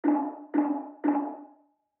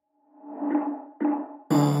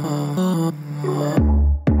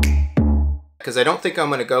because I don't think I'm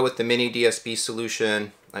going to go with the mini DSP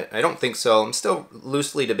solution. I don't think so. I'm still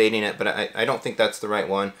loosely debating it, but I don't think that's the right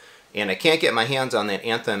one. And I can't get my hands on that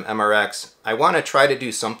Anthem MRX. I want to try to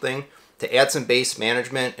do something to add some bass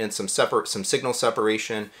management and some signal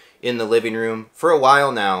separation in the living room. For a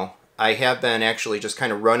while now, I have been actually just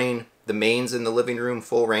kind of running the mains in the living room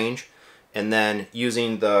full range, and then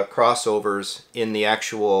using the crossovers in the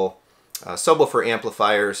actual subwoofer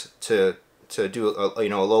amplifiers to do a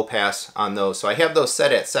low pass on those. So I have those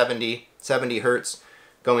set at 70 hertz,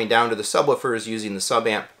 going down to the subwoofers using the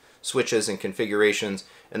sub-amp switches and configurations,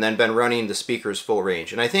 and then been running the speakers full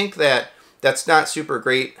range. And I think that that's not super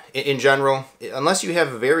great in general, unless you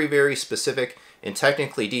have a very, very specific and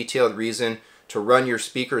technically detailed reason to run your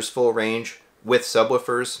speakers full range with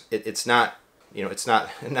subwoofers. It's not, it's not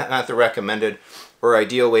the recommended or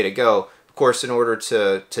ideal way to go. Of course, in order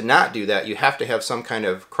to not do that, you have to have some kind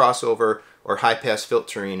of crossover or high-pass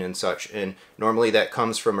filtering and such, and normally that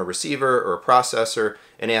comes from a receiver or a processor.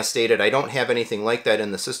 And as stated, I don't have anything like that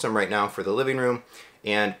in the system right now for the living room.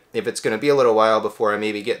 And if it's going to be a little while before I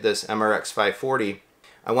maybe get this MRX 540,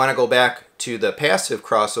 I want to go back to the passive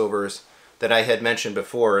crossovers that I had mentioned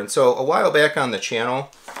before. And so a while back on the channel,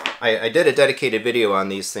 I did a dedicated video on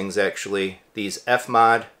these things actually, these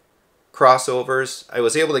F-Mod crossovers. I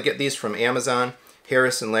was able to get these from Amazon,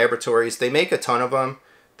 Harrison Laboratories. They make a ton of them.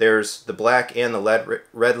 There's the black and the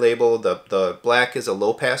red label. The black is a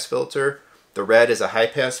low-pass filter. The red is a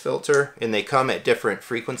high-pass filter, and they come at different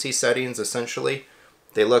frequency settings essentially.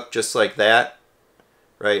 They look just like that,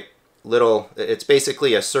 right? It's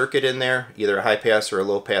basically a circuit in there, either a high-pass or a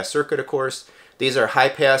low-pass circuit, of course. These are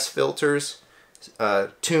high-pass filters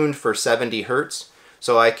tuned for 70 hertz.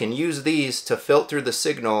 So I can use these to filter the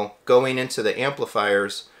signal going into the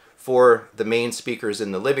amplifiers for the main speakers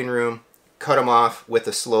in the living room, cut them off with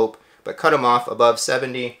a slope, but cut them off above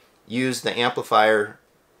 70, use the amplifier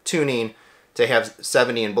tuning to have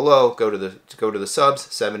 70 and below, go to the subs,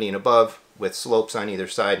 70 and above, with slopes on either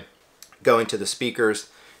side, going to the speakers.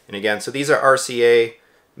 And again, so these are RCA,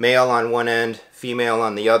 male on one end, female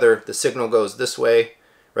on the other. The signal goes this way,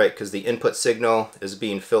 right, because the input signal is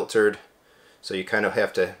being filtered. So you kind of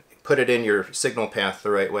have to put it in your signal path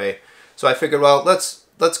the right way. So I figured, well, let's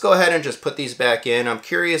go ahead and just put these back in. I'm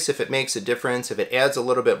curious if it makes a difference, if it adds a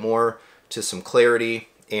little bit more to some clarity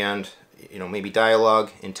and maybe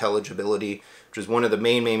dialogue, intelligibility, which is one of the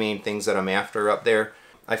main things that I'm after up there.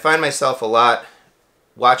 I find myself a lot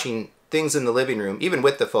watching things in the living room, even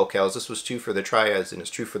with the focals. This was true for the triads and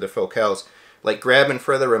it's true for the focals, like grabbing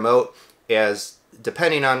for the remote as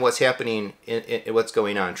depending on what's happening in what's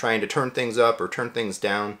going on, trying to turn things up or turn things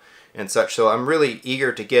down and such. So I'm really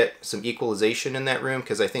eager to get some equalization in that room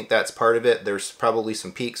because I think that's part of it. There's probably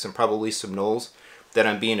some peaks and probably some nulls that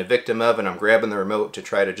I'm being a victim of, and I'm grabbing the remote to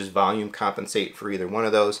try to just volume compensate for either one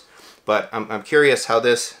of those. But I'm curious how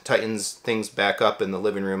this tightens things back up in the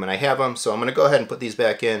living room, and I have them, so I'm going to go ahead and put these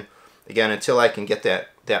back in again until I can get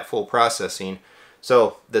that full processing.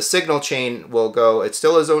 So the signal chain will go, it's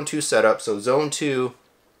still a zone 2 setup, so zone 2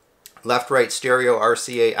 left-right stereo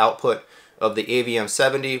RCA output of the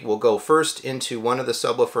AVM70 will go first into one of the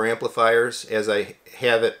subwoofer amplifiers as I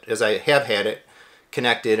have had it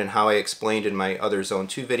connected and how I explained in my other zone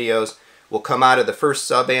 2 videos. Will come out of the first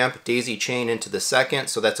sub-amp, daisy chain into the second,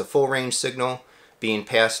 so that's a full range signal being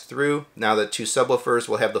passed through. Now the two subwoofers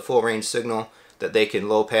will have the full range signal that they can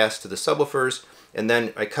low pass to the subwoofers, and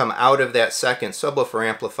then I come out of that second subwoofer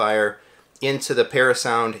amplifier into the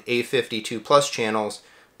Parasound A52 Plus channels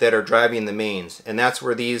that are driving the mains, and that's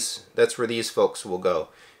where these folks will go.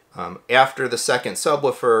 After the second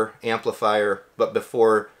subwoofer amplifier, but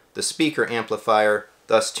before the speaker amplifier,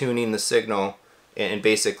 thus tuning the signal and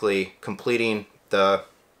basically completing the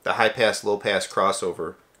high-pass, low-pass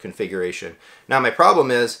crossover configuration. Now my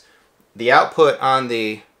problem is the output on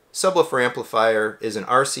the subwoofer amplifier is an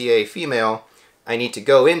RCA female. I need to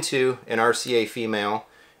go into an RCA female,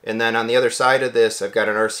 and then on the other side of this I've got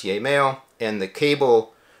an RCA male, and the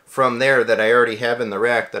cable from there that I already have in the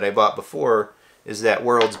rack that I bought before is that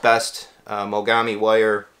world's best Mogami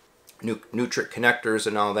wire, Nutric connectors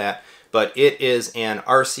and all that, but it is an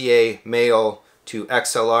RCA male to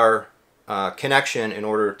XLR connection in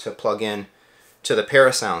order to plug in to the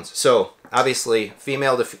Parasounds. So obviously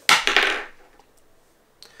female to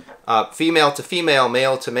female,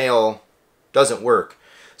 male to male doesn't work.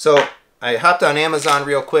 So I hopped on Amazon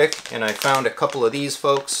real quick and I found a couple of these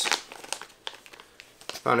folks.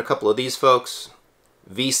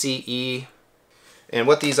 VCE. And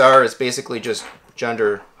what these are is basically just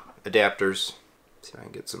gender adapters. See if I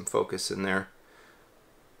can get some focus in there.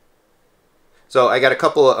 So I got a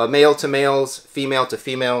couple of male to males, female to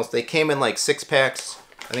females. They came in like 6-packs.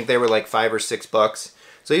 I think they were like $5 or $6.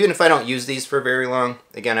 So even if I don't use these for very long,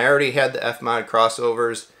 again, I already had the F-mod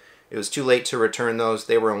crossovers. It was too late to return those.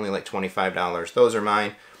 They were only like $25. Those are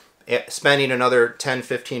mine. Spending another $10,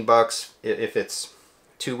 $15 if it's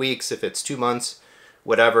 2 weeks, if it's 2 months,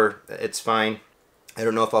 whatever, it's fine. I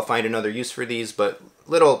don't know if I'll find another use for these, but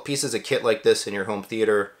little pieces of kit like this in your home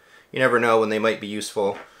theater, you never know when they might be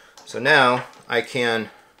useful. So now I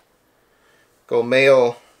can go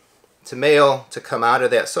male to come out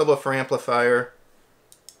of that subwoofer amplifier,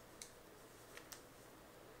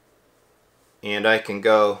 and I can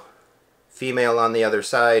go female on the other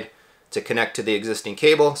side to connect to the existing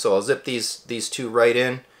cable. So I'll zip these two right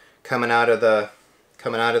in, coming out of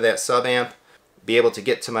that sub amp, be able to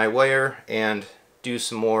get to my wire and do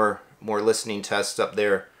some more listening tests up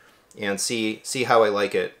there and see how I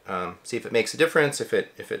like it. See if it makes a difference, if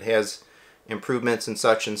it has improvements and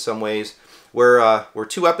such in some ways. We're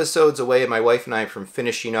 2 episodes away, my wife and I, from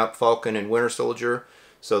finishing up Falcon and Winter Soldier.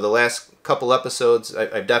 So the last couple episodes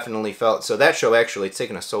I've definitely felt, so that show actually, it's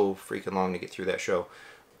taken us so freaking long to get through that show.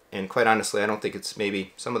 And quite honestly, I don't think it's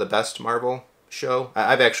maybe some of the best Marvel show.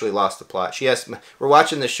 I've actually lost the plot. She asked me, we're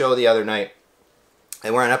watching the show the other night,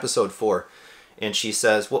 and we're on episode 4. And she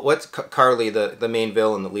says, what's Carly, the main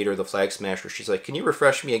villain, the leader of the Flag Smasher? She's like, can you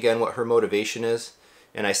refresh me again what her motivation is?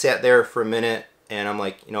 And I sat there for a minute, and I'm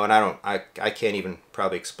like, you know what, I can't even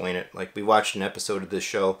probably explain it. Like, we watched an episode of this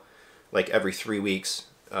show like every 3 weeks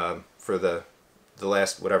for the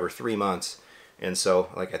last, whatever, 3 months. And so,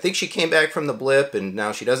 like, I think she came back from the blip, and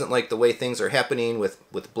now she doesn't like the way things are happening with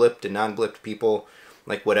blipped and non-blipped people,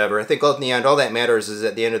 like, whatever. I think in the end, all that matters is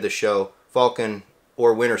at the end of the show, Falcon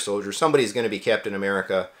or Winter Soldier, somebody's going to be Captain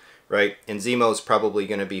America, right? And Zemo's probably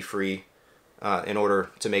going to be free in order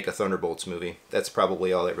to make a Thunderbolts movie. That's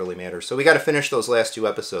probably all that really matters. So we got to finish those last 2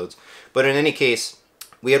 episodes. But in any case,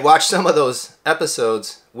 we had watched some of those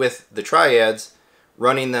episodes with the triads,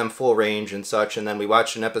 running them full range and such, and then we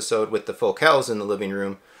watched an episode with the Focals in the living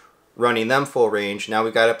room, running them full range. Now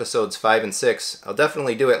we've got episodes 5 and 6. I'll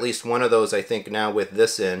definitely do at least one of those, I think, now with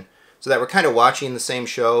this in, so that we're kind of watching the same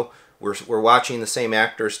show. We're watching the same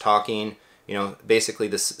actors talking, you know, basically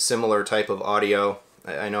this similar type of audio.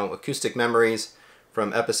 I know acoustic memories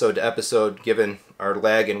from episode to episode, given our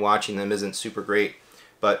lag in watching them, isn't super great.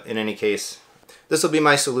 But in any case, this will be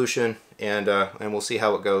my solution, and we'll see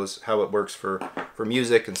how it goes, how it works for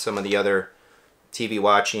music and some of the other TV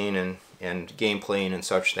watching and game playing and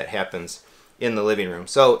such that happens in the living room.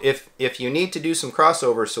 So if you need to do some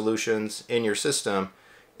crossover solutions in your system,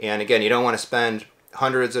 and again, you don't want to spend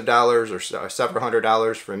hundreds of dollars or several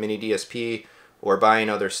 $100s for a mini DSP or buying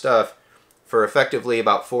other stuff, for effectively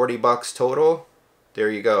about $40 total, there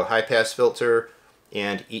you go, high pass filter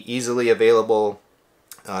and easily available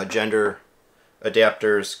gender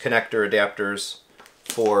adapters, connector adapters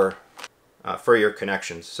for your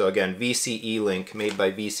connections. So again, VCE Link, made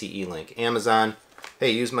by VCE Link. Amazon,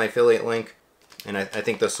 hey, use my affiliate link, and I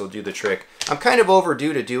think this will do the trick. I'm kind of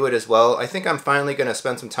overdue to do it as well. I think I'm finally going to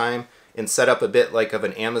spend some time and set up a bit like of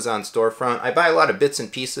an Amazon storefront. I buy a lot of bits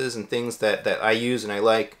and pieces and things that I use and I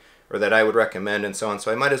like, or that I would recommend and so on.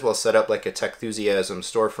 So I might as well set up like a Techthusiasm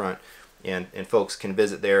storefront, and folks can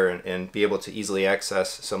visit there and be able to easily access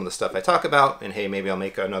some of the stuff I talk about. And hey, maybe I'll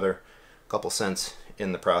make another couple cents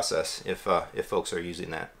in the process if folks are using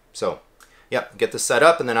that. So yep, get this set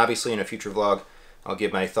up, and then obviously in a future vlog I'll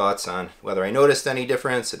give my thoughts on whether I noticed any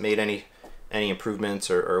difference, it made any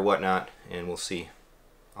improvements or whatnot, and we'll see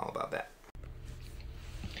all about that.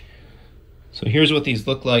 So here's what these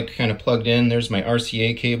look like kind of plugged in. There's my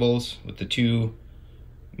RCA cables with the 2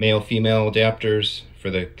 male-female adapters for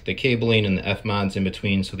the cabling and the F-mods in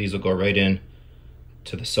between. So these will go right in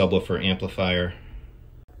to the subwoofer amplifier.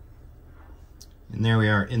 And there we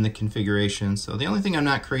are in the configuration. So the only thing I'm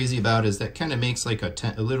not crazy about is that kind of makes like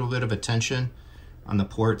a little bit of a tension on the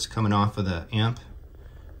ports coming off of the amp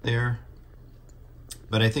there.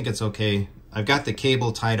 But I think it's okay. I've got the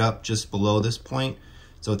cable tied up just below this point,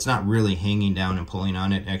 so it's not really hanging down and pulling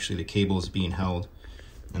on it. Actually, the cable is being held,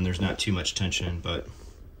 and there's not too much tension, but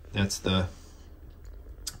that's the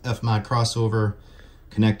F-mod crossover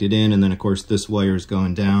connected in, and then of course this wire is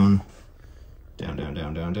going down,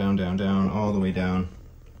 down, all the way down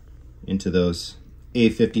into those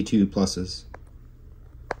A52 pluses.